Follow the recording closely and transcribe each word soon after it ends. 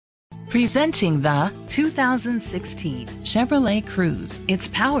Presenting the 2016 Chevrolet Cruze. It's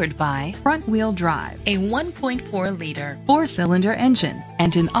powered by front-wheel drive, a 1.4-liter four-cylinder engine,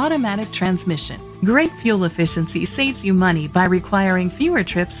 and an automatic transmission. Great fuel efficiency saves you money by requiring fewer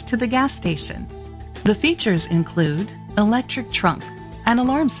trips to the gas station. The features include electric trunk, an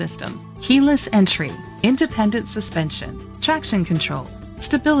alarm system, keyless entry, independent suspension, traction control,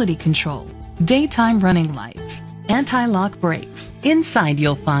 stability control, daytime running lights, anti-lock brakes. Inside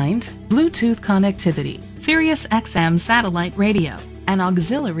you'll find Bluetooth connectivity, Sirius XM satellite radio, an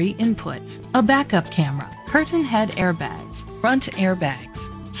auxiliary input, a backup camera, curtain head airbags, front airbags,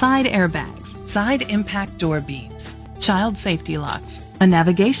 side impact door beams, child safety locks, a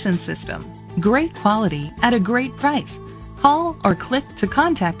navigation system. Great quality at a great price. Call or click to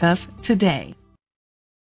contact us today.